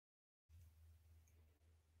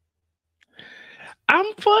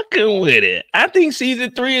I'm fucking with it. I think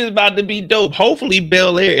season 3 is about to be dope. Hopefully,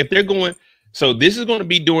 Bel-Air, if they're going, so this is going to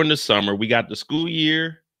be during the summer. We got the school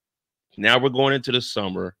year. Now we're going into the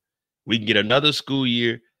summer. We can get another school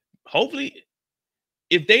year. Hopefully,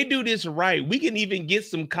 if they do this right, we can even get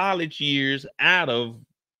some college years out of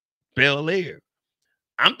Bel-Air.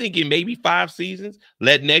 I'm thinking maybe 5 seasons.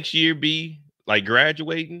 Let next year be like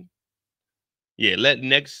graduating. Yeah, let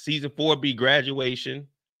next season 4 be graduation.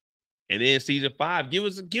 And then season 5, give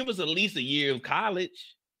us at least a year of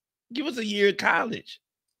college. Give us a year of college.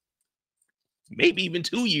 Maybe even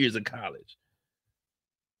 2 years of college.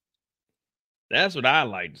 That's what I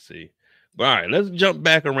like to see. But all right, let's jump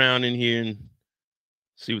back around in here and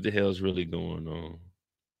see what the hell's really going on.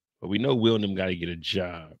 But we know Will and them got to get a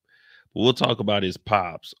job. But we'll talk about his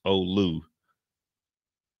pops, Lou.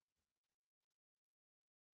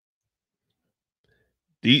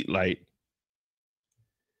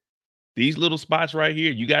 These little spots right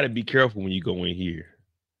here, you got to be careful when you go in here.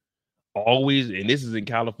 Always, and this is in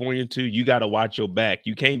California too, you got to watch your back.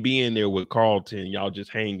 You can't be in there with Carlton, y'all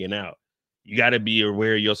just hanging out. You got to be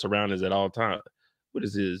aware of your surroundings at all times. What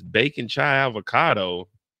is this? Bacon chai avocado.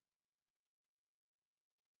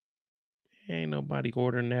 Ain't nobody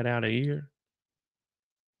ordering that out of here.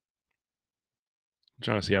 I'm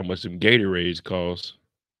trying to see how much some Gatorades cost.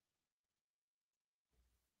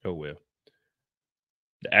 Oh well.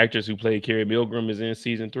 The actress who played Carrie Milgram is in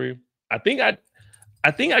season 3. I think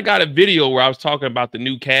I got a video where I was talking about the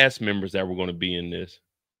new cast members that were going to be in this.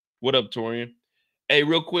 What up, Torian? Hey,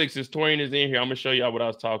 real quick, since Torian is in here, I'm gonna show y'all what I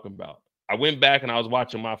was talking about. I went back and I was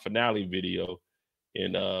watching my finale video,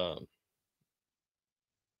 and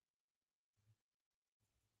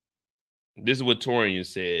this is what Torian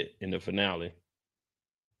said in the finale.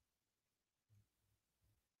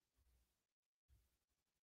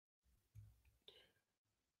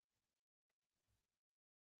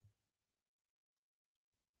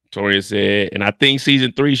 Torian said, and I think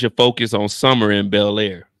season 3 should focus on Summer in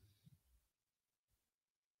Bel-Air.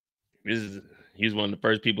 He's one of the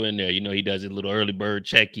first people in there. You know, he does his little early bird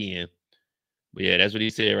check-in. But yeah, that's what he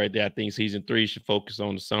said right there. I think season 3 should focus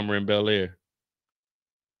on the Summer in Bel-Air.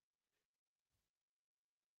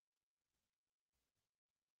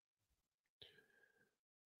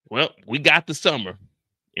 Well, we got the summer,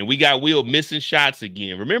 and we got Will missing shots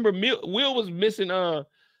again. Remember, Will was missing.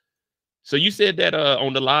 So you said that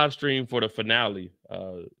on the live stream for the finale,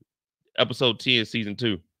 episode 10, season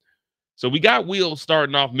 2. So we got Will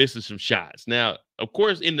starting off missing some shots. Now, of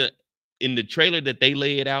course, in the trailer that they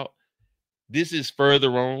laid out, this is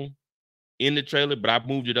further on in the trailer, but I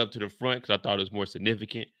moved it up to the front because I thought it was more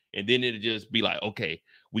significant. And then it'd just be like, okay,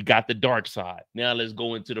 we got the dark side. Now let's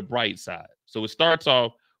go into the bright side. So it starts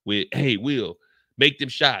off with, hey, Will, make them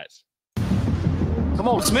shots. Come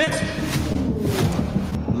on, Smith.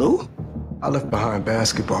 Lou? I left behind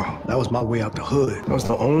basketball. That was my way out the hood. That was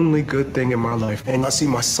the only good thing in my life. And I see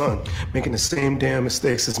my son making the same damn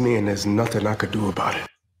mistakes as me, and there's nothing I could do about it.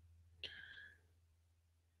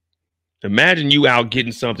 Imagine you out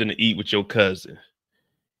getting something to eat with your cousin.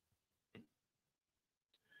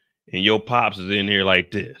 And your pops is in here like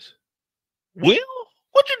this. Will,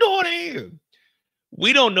 what you doing here?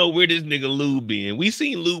 We don't know where this nigga Lou been. We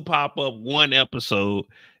seen Lou pop up one episode.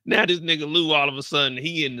 Now this nigga Lou, all of a sudden,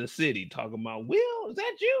 he in the city talking about, Will, is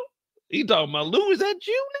that you? He talking about, Lou, is that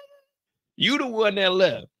you, nigga? You the one that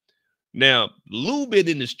left. Now, Lou been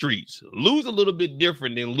in the streets. Lou's a little bit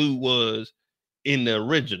different than Lou was in the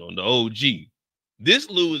original, the OG. This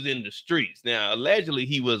Lou is in the streets. Now, allegedly,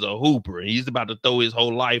 he was a hooper, and he's about to throw his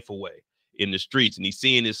whole life away in the streets, and he's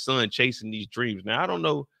seeing his son chasing these dreams. Now, I don't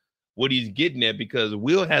know what he's getting at because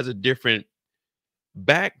Will has a different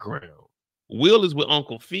background. Will is with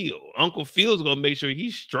Uncle Phil. Uncle Phil's going to make sure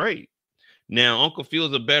he's straight. Now, Uncle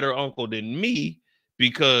Phil's a better uncle than me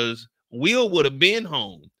because Will would have been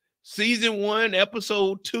home. Season 1,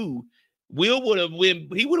 episode 2, Will would have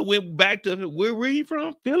went back to where he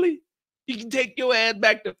from? Philly? You can take your ass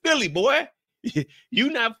back to Philly, boy. You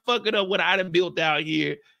not fucking up what I done built out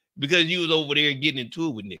here because you was over there getting into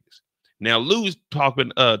it with niggas. Now Lou's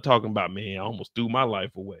talking about, man, I almost threw my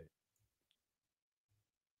life away.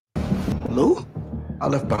 Lou? I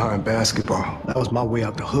left behind basketball. That was my way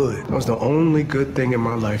out the hood. That was the only good thing in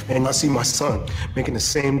my life. And I see my son making the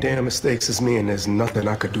same damn mistakes as me, and there's nothing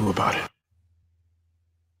I could do about it.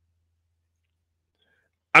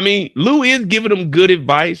 I mean, Lou is giving him good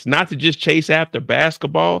advice not to just chase after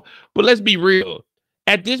basketball, but let's be real.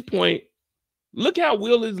 At this point, look how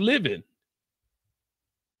Will is living.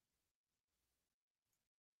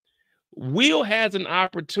 Will has an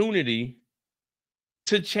opportunity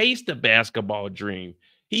to chase the basketball dream.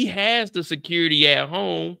 He has the security at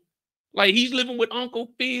home. Like, he's living with Uncle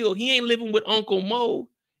Phil. He ain't living with Uncle Mo.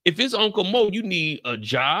 If it's Uncle Mo, you need a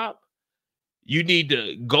job. You need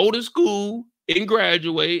to go to school and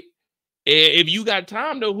graduate. And if you got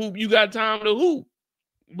time to hoop, you got time to hoop.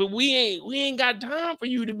 But we ain't got time for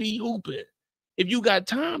you to be hooping. If you got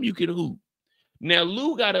time, you can hoop. Now,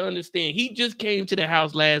 Lou got to understand, he just came to the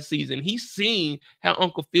house last season. He's seen how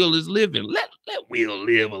Uncle Phil is living. Let Will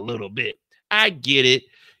live a little bit. I get it.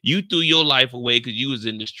 You threw your life away because you was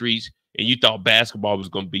in the streets and you thought basketball was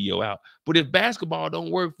going to be your out. But if basketball don't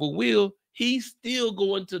work for Will, he's still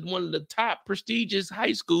going to one of the top prestigious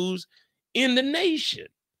high schools in the nation.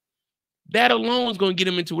 That alone is going to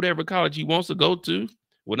get him into whatever college he wants to go to.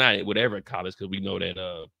 Well, not whatever college, because we know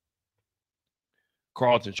that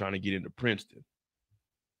Carlton's trying to get into Princeton.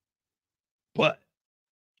 But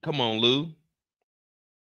come on, Lou.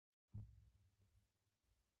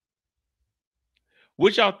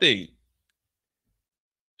 What y'all think?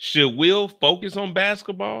 Should Will focus on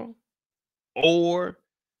basketball, or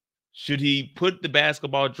should he put the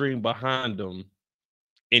basketball dream behind him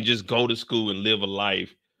and just go to school and live a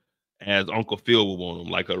life as Uncle Phil would want him,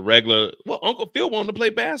 like a regular? Well, Uncle Phil wanted to play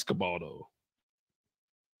basketball though.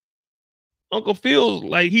 Uncle Phil,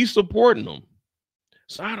 like, he's supporting him.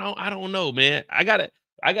 So I don't know, man. I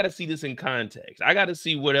gotta see this in context. I gotta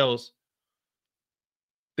see what else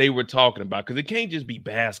they were talking about, because it can't just be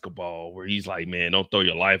basketball where he's like, man, don't throw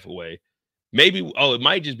your life away. Maybe, it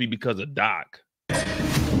might just be because of Doc.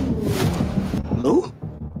 Lou?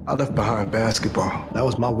 I left behind basketball. That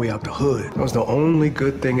was my way out the hood. That was the only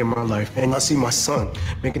good thing in my life. And I see my son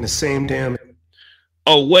making the same damn...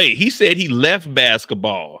 Oh, wait, he said he left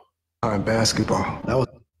basketball. Behind basketball. That was...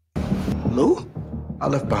 Lou? I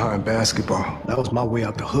left behind basketball. That was my way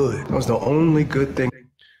out the hood. That was the only good thing.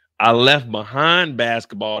 I left behind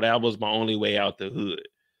basketball. That was my only way out the hood.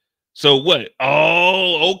 So what?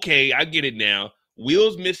 Oh, okay. I get it now.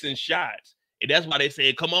 Will's missing shots. And that's why they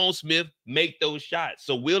said, come on, Smith, make those shots.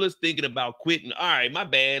 So Will is thinking about quitting. All right, my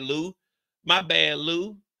bad, Lou. My bad,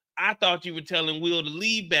 Lou. I thought you were telling Will to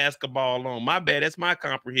leave basketball alone. My bad. That's my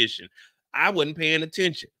comprehension. I wasn't paying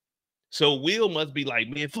attention. So Will must be like,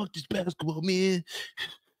 man, fuck this basketball, man.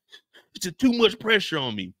 It's too much pressure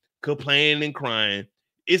on me. Complaining and crying.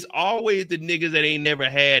 It's always the niggas that ain't never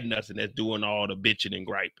had nothing that's doing all the bitching and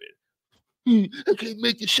griping. I can't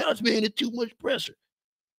make the shots, man. It's too much pressure.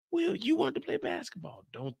 Will, you want to play basketball.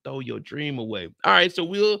 Don't throw your dream away. All right, so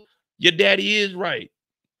Will, your daddy is right.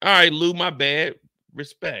 All right, Lou, my bad.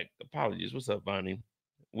 Respect. Apologies. What's up, Vonnie?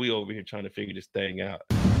 We over here trying to figure this thing out.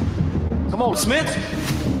 Come on, Smith.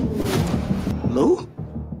 Lou?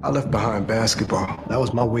 I left behind basketball. That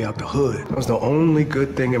was my way out the hood. That was the only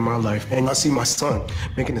good thing in my life. And I see my son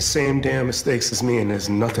making the same damn mistakes as me, and there's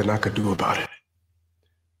nothing I could do about it.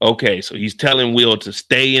 Okay, so he's telling Will to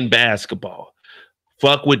stay in basketball.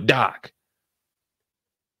 Fuck with Doc.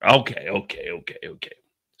 Okay.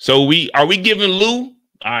 So are we giving Lou?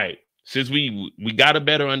 All right, since we got a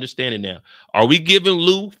better understanding now. Are we giving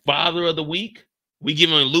Lou father of the week? We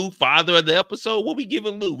giving Lou father of the episode? What we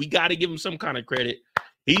giving Lou? We got to give him some kind of credit.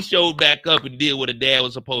 He showed back up and did what a dad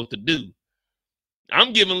was supposed to do.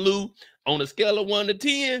 I'm giving Lou, on a scale of 1 to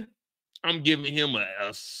 10, I'm giving him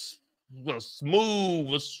a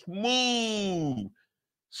smooth.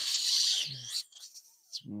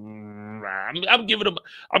 I'm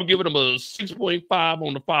giving him a 6.5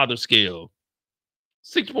 on the father scale.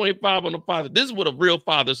 6.5 on the father. This is what a real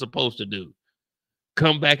father's supposed to do.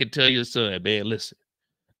 Come back and tell your son, man, listen,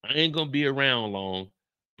 I ain't gonna be around long,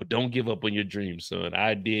 but don't give up on your dreams, son.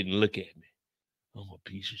 I didn't look at me. I'm a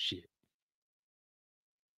piece of shit.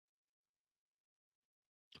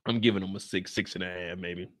 I'm giving him a 6, 6.5,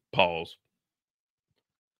 maybe. Pause.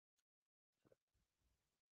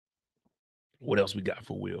 What else we got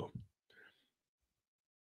for Will?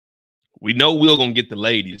 We know Will gonna get the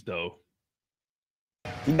ladies, though.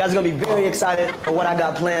 You guys are gonna be very excited for what I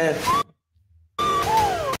got planned.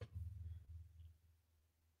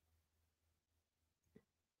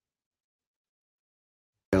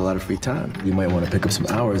 A lot of free time. You might want to pick up some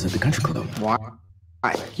hours at the country club. Why?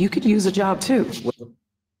 You could use a job too.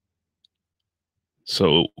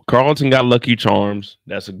 So Carlton got Lucky Charms.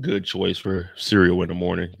 That's a good choice for cereal in the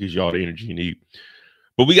morning. Gives you all the energy you need.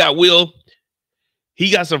 But we got Will. He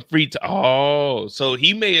got some free time. Oh, so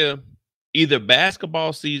he may have either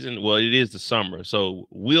basketball season. Well, it is the summer. So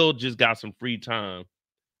Will just got some free time.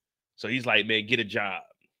 So he's like, man, get a job.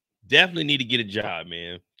 Definitely need to get a job,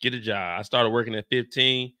 man. Get a job. I started working at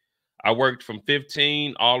 15. I worked from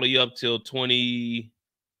 15 all the way up till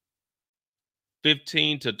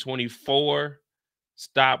 2015 to 24.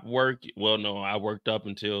 stopped working. Well, no, I worked up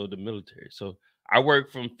until the military. So I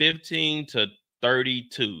worked from 15 to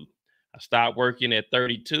 32. I stopped working at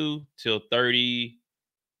 32 till 30.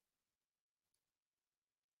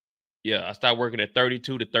 Yeah, I started working at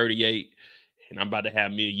 32 to 38. And I'm about to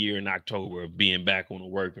have me a year in October of being back on the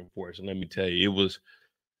working force. And let me tell you, it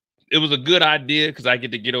was a good idea because I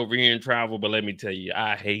get over here and travel. But let me tell you,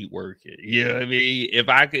 I hate working. You know what I mean? If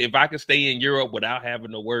I could stay in Europe without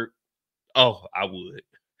having to work, oh, I would.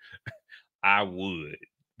 I would.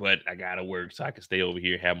 But I gotta work so I can stay over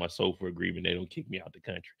here, have my SOFA agreement. They don't kick me out the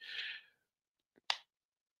country.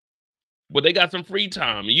 But they got some free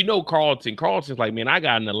time. You know Carlton. Carlton's like, man, I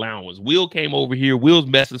got an allowance. Will came over here. Will's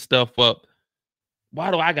messing stuff up. Why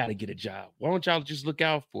do I got to get a job? Why don't y'all just look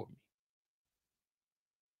out for me?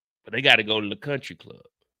 But they got to go to the country club.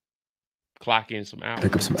 Clock in some hours.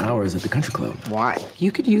 Pick up some hours at the country club. Why?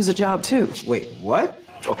 You could use a job too. Wait, what?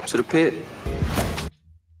 Welcome to the pit.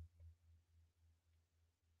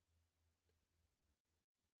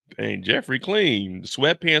 Dang, Jeffrey clean.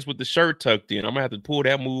 Sweatpants with the shirt tucked in. I'm going to have to pull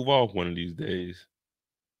that move off one of these days.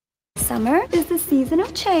 Summer is the season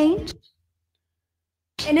of change.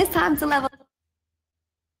 And it's time to level.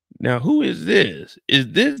 Now, who is this?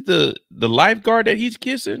 Is this the lifeguard that he's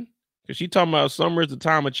kissing? Because she talking about summer is the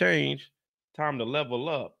time of change. Time to level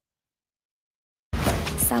up.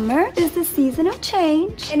 Summer is the season of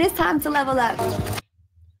change. And it's time to level up.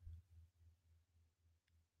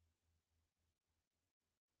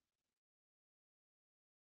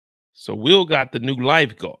 So Will got the new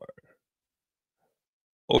lifeguard.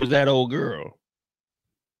 Or is that old girl?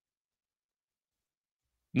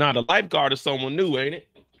 Nah, the lifeguard is someone new, ain't it?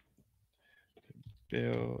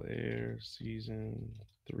 Bel-Air season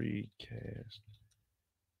 3 cast.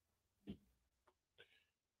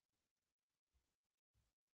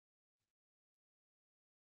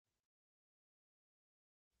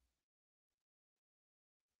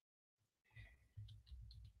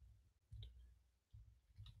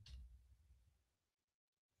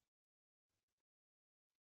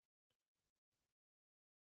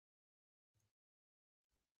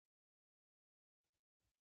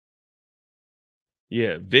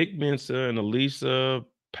 Yeah, Vic Mensa and Elisa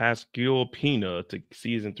Pascual-Pina to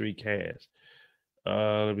season 3 cast.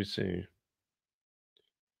 Let me see.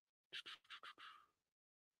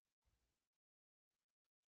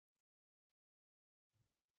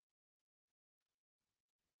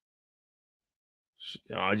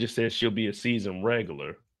 I just said she'll be a season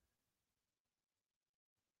regular.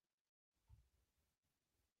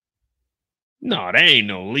 No, that ain't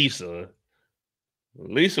no Lisa.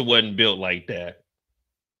 Lisa wasn't built like that.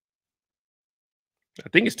 I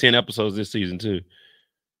think it's 10 episodes this season, too.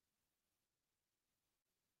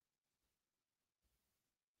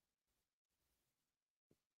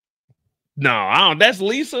 No, I don't. That's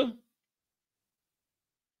Lisa.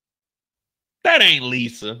 That ain't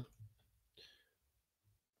Lisa.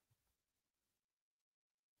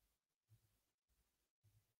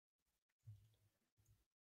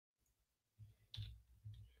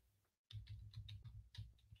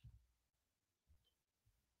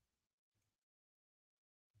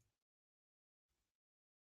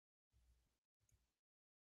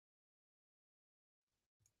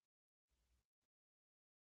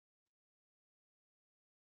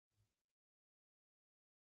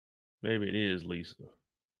 Maybe it is Lisa.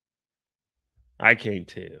 I can't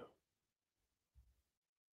tell.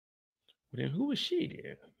 Then who is she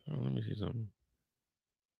then? Oh, let me see something.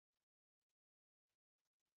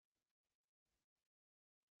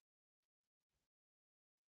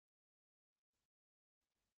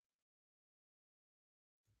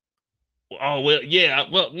 Oh, well, yeah.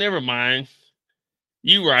 Well, never mind.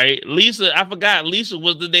 You right. Lisa, I forgot Lisa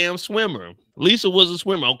was the damn swimmer. Lisa was a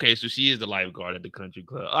swimmer. Okay, so she is the lifeguard at the country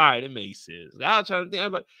club. All right, it makes sense. I was trying to think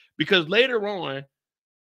about because later on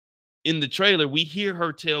in the trailer, we hear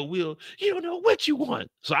her tell Will, you don't know what you want.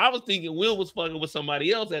 So I was thinking Will was fucking with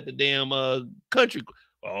somebody else at the damn country club.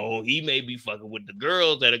 Oh, he may be fucking with the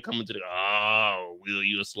girls that are coming to the. Oh, Will,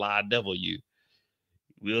 you a sly devil, you.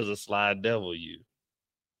 Will's a sly devil, you.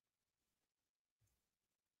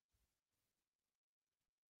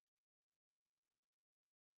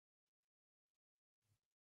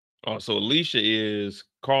 Oh, so Alicia is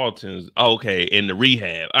Carlton's. Okay, in the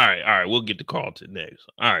rehab. All right. We'll get to Carlton next.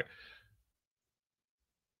 All right.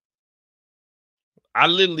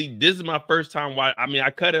 This is my first time I mean,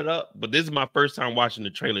 I cut it up, but this is my first time watching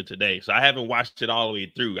the trailer today. So I haven't watched it all the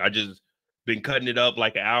way through. I just been cutting it up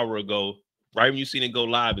like an hour ago. Right when you seen it go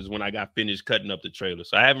live is when I got finished cutting up the trailer.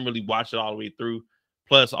 So I haven't really watched it all the way through.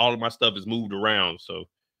 Plus, all of my stuff is moved around. So,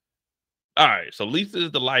 all right. So Lisa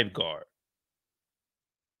is the lifeguard.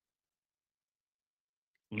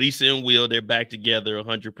 Lisa and Will, they're back together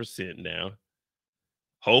 100% now.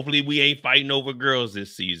 Hopefully we ain't fighting over girls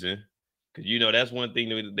this season. Because, you know, that's one thing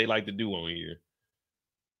that they like to do on here.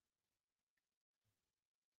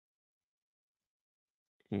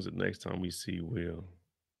 When's the next time we see Will?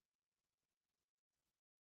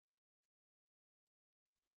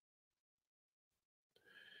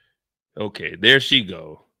 Okay, there she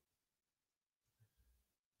go.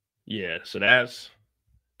 Yeah, so that's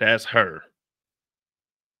her.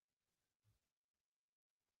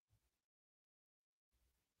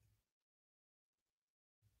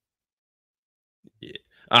 Yeah.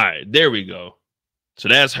 All right, there we go. So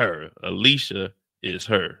that's her. Alicia is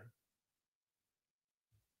her.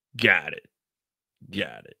 Got it.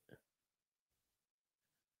 Got it.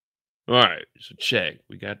 All right, so check.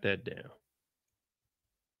 We got that down.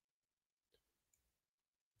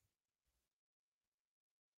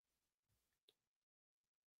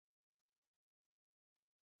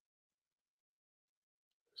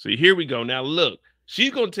 See, here we go. Now look,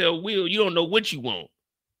 she's gonna tell Will, you don't know what you want.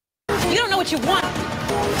 You don't know what you want.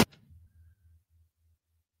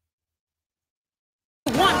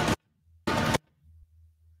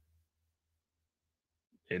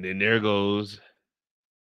 And then there goes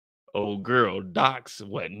old girl, Doc's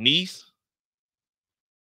what, niece?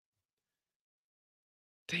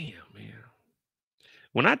 Damn, man.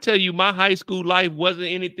 When I tell you my high school life wasn't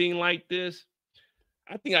anything like this,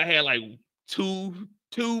 I think I had like two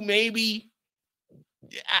maybe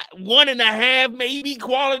 1.5 maybe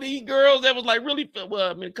quality girls that was like really,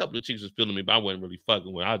 well, I mean, a couple of chicks was feeling me, but I wasn't really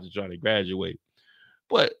fucking with. I was just trying to graduate.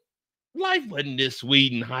 But life wasn't this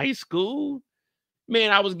sweet in high school.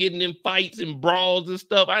 Man, I was getting in fights and brawls and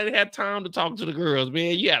stuff. I didn't have time to talk to the girls,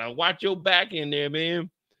 man. You gotta watch your back in there, man.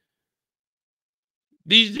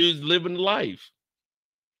 These dudes living life.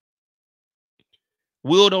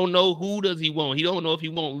 Will don't know who does he want. He don't know if he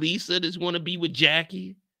want Lisa that's want to be with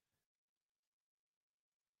Jackie.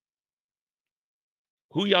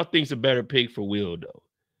 Who y'all think's a better pick for Will, though?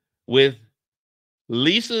 With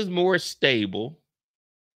Lisa's more stable.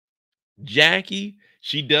 Jackie,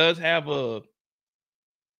 she does have a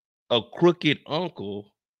crooked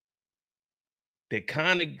uncle that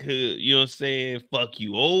kind of could, you know what I'm saying, fuck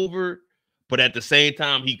you over. But at the same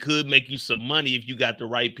time, he could make you some money if you got the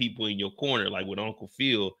right people in your corner, like with Uncle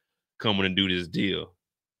Phil coming and do this deal.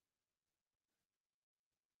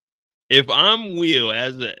 If I'm Will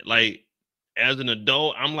as an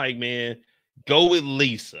adult, I'm like, man, go with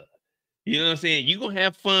Lisa. You know what I'm saying? You're going to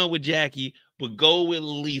have fun with Jackie, but go with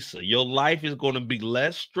Lisa. Your life is going to be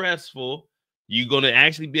less stressful. You're going to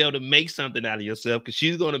actually be able to make something out of yourself because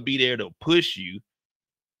she's going to be there to push you.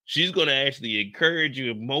 She's going to actually encourage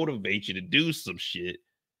you and motivate you to do some shit.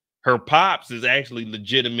 Her pops is actually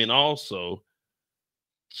legitimate also.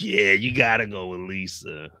 Yeah, you got to go with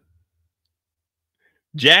Lisa.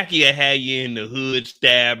 Jackie will have you in the hood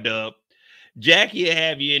stabbed up. Jackie will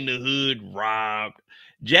have you in the hood robbed.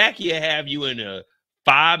 Jackie will have you in a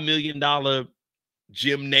 $5 million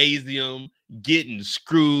gymnasium getting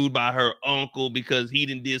screwed by her uncle because he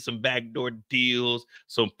did some backdoor deals,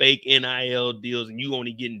 some fake NIL deals, and you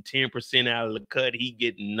only getting 10% out of the cut. He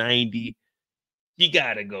getting 90. You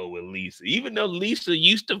got to go with Lisa. Even though Lisa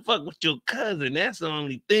used to fuck with your cousin, that's the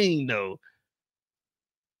only thing, though.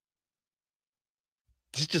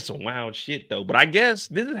 It's just some wild shit, though. But I guess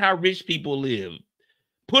this is how rich people live.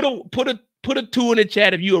 Put a 2 in the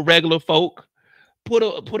chat if you a regular folk. Put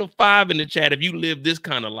a 5 in the chat if you live this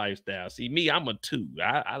kind of lifestyle. See, me, I'm a 2.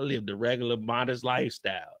 I lived a regular, modest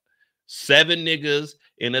lifestyle. 7 niggas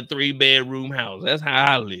in a 3-bedroom house. That's how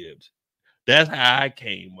I lived. That's how I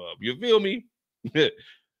came up. You feel me?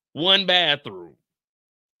 1 bathroom.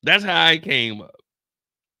 That's how I came up.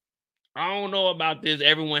 I don't know about this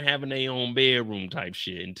everyone having their own bedroom type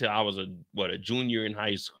shit until I was a junior in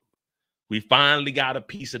high school. We finally got a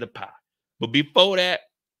piece of the pie. But before that,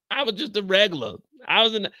 I was just a regular. I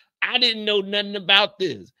didn't know nothing about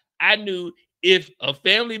this. I knew if a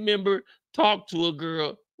family member talked to a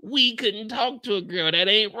girl, we couldn't talk to a girl. That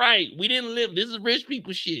ain't right. We didn't live. This is rich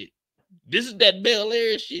people shit. This is that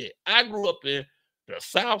Bel-Air shit. I grew up in the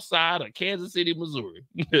south side of Kansas City, Missouri.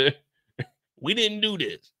 We didn't do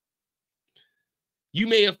this. You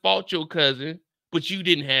may have fought your cousin, but you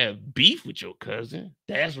didn't have beef with your cousin.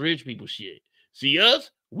 That's rich people shit. See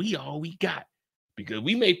us, we all we got. Because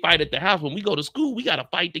we may fight at the house. When we go to school, we got to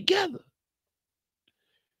fight together.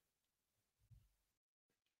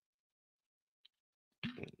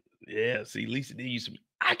 Yeah, see, Lisa, they used to be.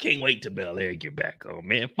 I can't wait till Bel-Air get back on,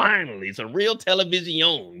 man. Finally, some real television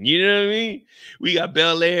on. You know what I mean? We got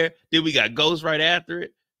Bel-Air, then we got Ghost right after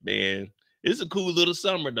it. Man, It's a cool little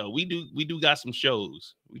summer though. We do got some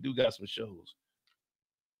shows. We do got some shows.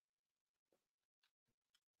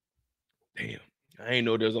 Damn, I ain't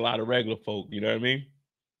know there's a lot of regular folk. You know what I mean?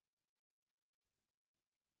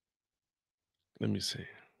 Let me see.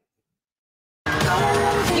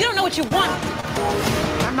 You don't know what you want.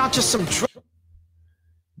 I'm not just some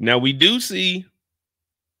Now we do see.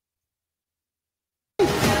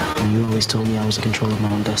 You always told me I was in control of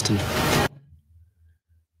my own destiny.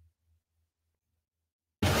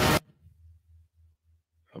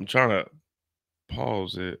 I'm trying to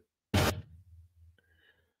pause it.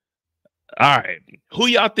 All right. Who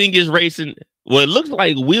y'all think is racing? Well, it looks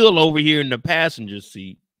like Will over here in the passenger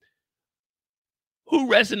seat. Who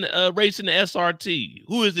racing the SRT?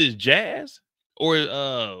 Who is this? Jazz? Or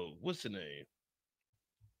what's the name?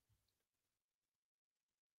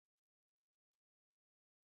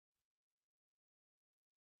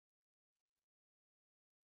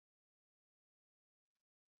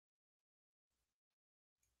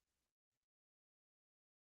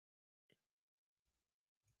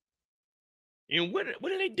 And what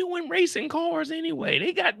are they doing racing cars anyway?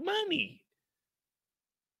 They got money.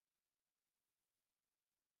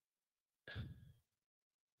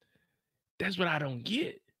 That's what I don't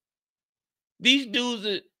get. These dudes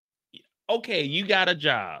are okay. You got a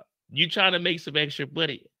job. You trying to make some extra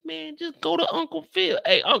money. Man, just go to Uncle Phil.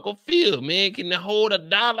 Hey, Uncle Phil, man, can they hold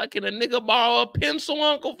 $1? Can a nigga borrow a pencil,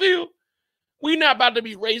 Uncle Phil? We not about to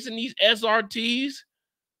be racing these SRTs.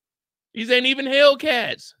 These ain't even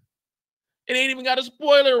Hellcats. It ain't even got a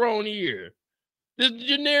spoiler on here. This is the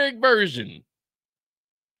generic version.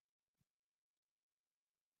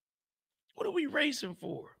 What are we racing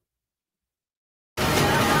for?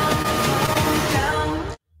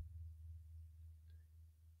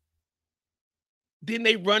 Then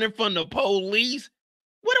they running from the police.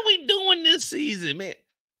 What are we doing this season, man?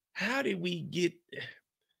 How did we get?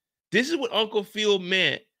 This is what Uncle Phil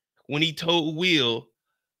meant when he told Will,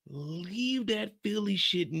 leave that Philly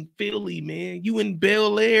shit in Philly, man. You in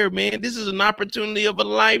Bel-Air, man. This is an opportunity of a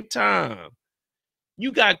lifetime.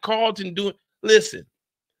 You got Carlton doing, listen,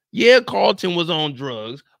 yeah, Carlton was on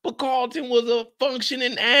drugs, but Carlton was a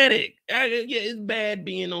functioning addict. Yeah, it's bad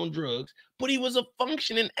being on drugs, but he was a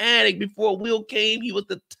functioning addict. Before Will came, he was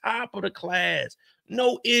the top of the class.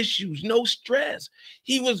 No issues, no stress.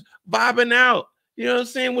 He was vibing out, you know what I'm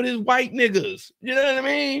saying, with his white niggas. You know what I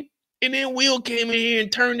mean? And then Will came in here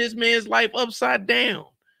and turned this man's life upside down.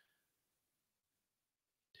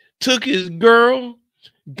 Took his girl,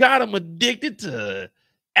 got him addicted to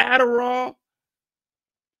Adderall.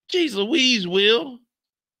 Jeez Louise, Will.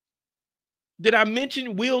 Did I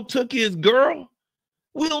mention Will took his girl?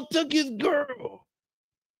 Will took his girl.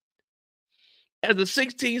 As a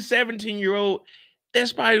 16, 17-year-old,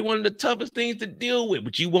 that's probably one of the toughest things to deal with.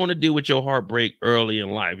 But you want to deal with your heartbreak early in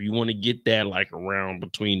life. You want to get that like around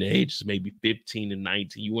between the ages, maybe 15 and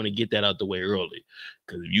 19. You want to get that out the way early.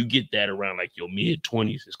 Because if you get that around like your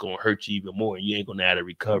mid-20s, it's going to hurt you even more. And you ain't going to know how to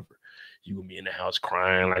recover. You're going to be in the house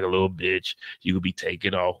crying like a little bitch. You will be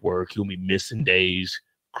taking off work. You'll be missing days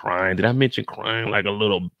crying. Did I mention crying like a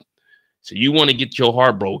little? So you want to get your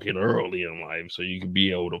heart broken early in life so you can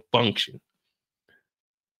be able to function.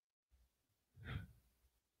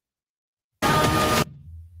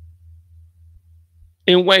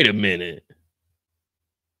 And wait a minute.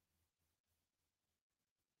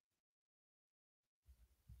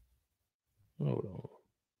 Hold on.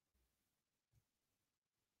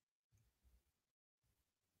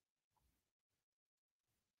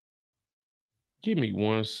 Give me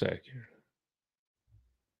 1 second.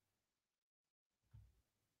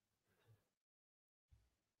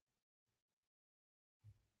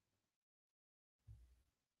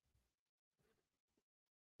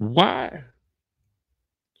 Why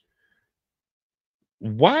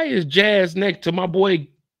is Jazz next to my boy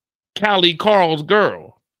Callie Carl's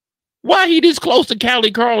girl? Why he this close to Callie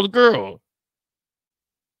Carl's girl?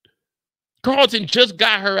 Carlton just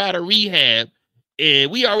got her out of rehab, and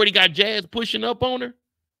we already got Jazz pushing up on her.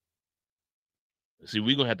 See,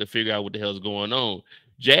 we're going to have to figure out what the hell's going on.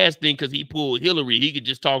 Jazz think because he pulled Hillary, he could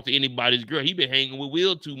just talk to anybody's girl. He been hanging with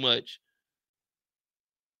Will too much.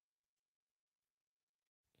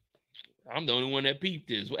 I'm the only one that peeped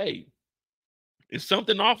this. Hey, is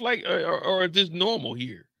something off like, or is this normal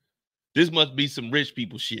here? This must be some rich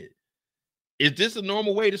people shit. Is this a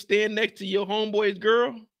normal way to stand next to your homeboy's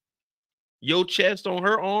girl? Your chest on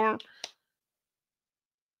her arm?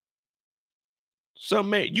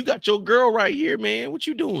 Man, you got your girl right here, man. What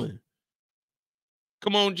you doing?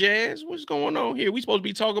 Come on, Jazz. What's going on here? We supposed to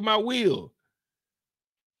be talking about Will.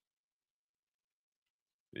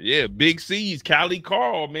 Yeah, Big C's Callie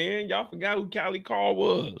Carl, man. Y'all forgot who Callie Carl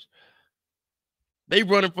was. They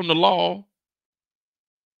running from the law.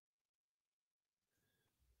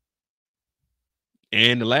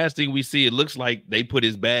 And the last thing we see, it looks like they put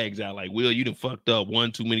his bags out. Like, Will, you done fucked up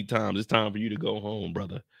one too many times. It's time for you to go home,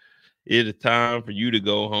 brother. It is time for you to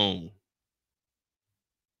go home.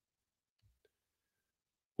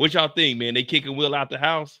 What y'all think, man? They kicking Will out the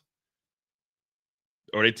house?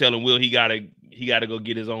 Or they telling Will he gotta go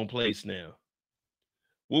get his own place now?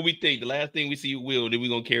 What we think? The last thing we see Will, then we're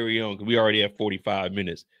gonna carry on because we already have 45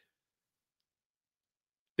 minutes.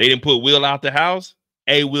 They didn't put Will out the house.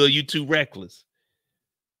 Hey, Will, you too reckless.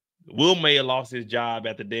 Will may have lost his job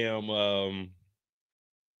at the damn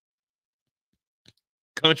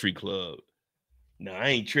country club. No, I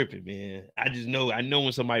ain't tripping, man. I know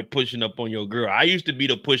when somebody pushing up on your girl. I used to be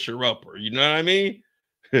the pusher upper. You know what I mean?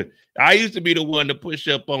 I used to be the one to push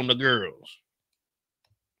up on the girls.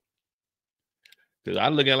 Cause I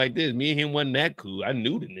look at it like this. Me and him wasn't that cool. I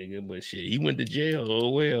knew the nigga, but shit, he went to jail.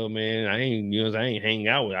 Oh well, man. I ain't hang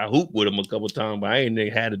out with. I hooped with him a couple times, but I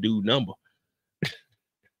ain't had a dude number.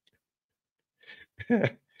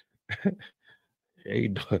 I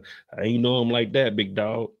ain't know him like that, big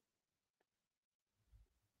dog.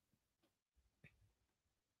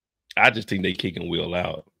 I just think they kicking Will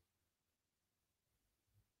out.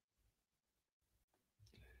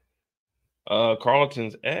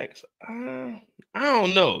 Carlton's ex. I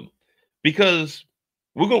don't know, because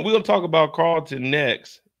we're gonna talk about Carlton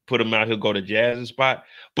next. Put him out. He'll go to Jazz's spot.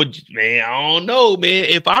 But man, I don't know, man.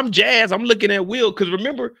 If I'm Jazz, I'm looking at Will, because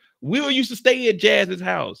remember, Will used to stay at Jazz's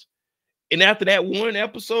house. And after that one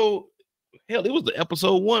episode, hell, it was the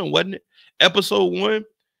episode 1, wasn't it? Episode 1.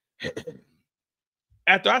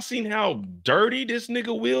 After I seen how dirty this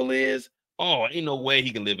nigga Will is, oh, ain't no way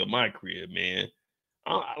he can live in my crib, man.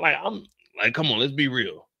 I'm like, come on, let's be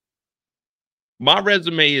real. My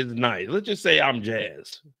resume is nice. Let's just say I'm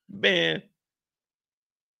Jazz, man.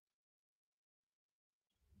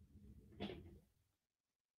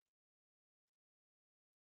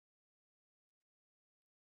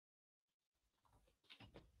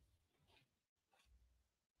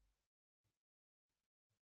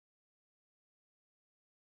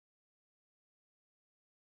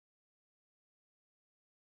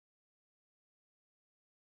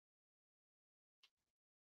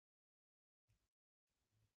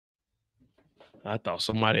 I thought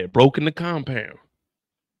somebody had broken the compound.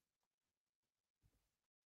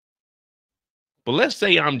 But let's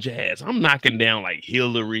say I'm Jazz. I'm knocking down like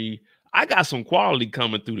Hillary. I got some quality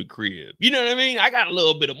coming through the crib. You know what I mean? I got a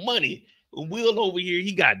little bit of money. Will over here,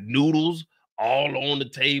 he got noodles all on the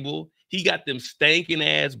table. He got them stankin'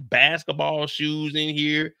 ass basketball shoes in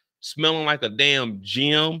here, smelling like a damn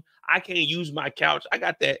gym. I can't use my couch. I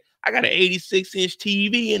got an 86-inch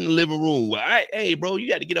TV in the living room. Hey, bro, you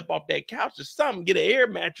got to get up off that couch or something. Get an air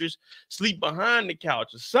mattress, sleep behind the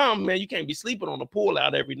couch or something, man. You can't be sleeping on the pull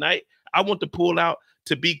out every night. I want the pull out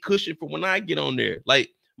to be cushioned for when I get on there.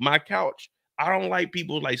 Like my couch, I don't like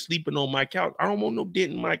people like sleeping on my couch. I don't want no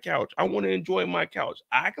dent in my couch. I want to enjoy my couch.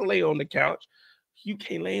 I can lay on the couch. You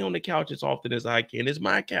can't lay on the couch as often as I can. It's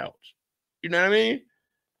my couch. You know what I mean?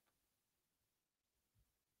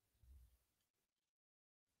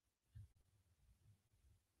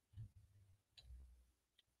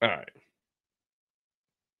 All right.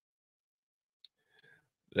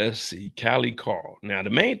 Let's see. Callie Carl. Now, the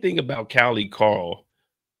main thing about Callie Carl,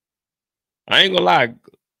 I ain't gonna lie.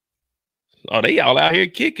 Oh, they all out here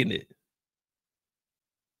kicking it.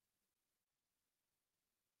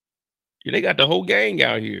 Yeah, they got the whole gang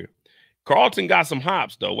out here. Carlton got some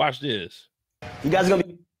hops, though. Watch this. You guys are going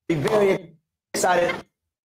to be very excited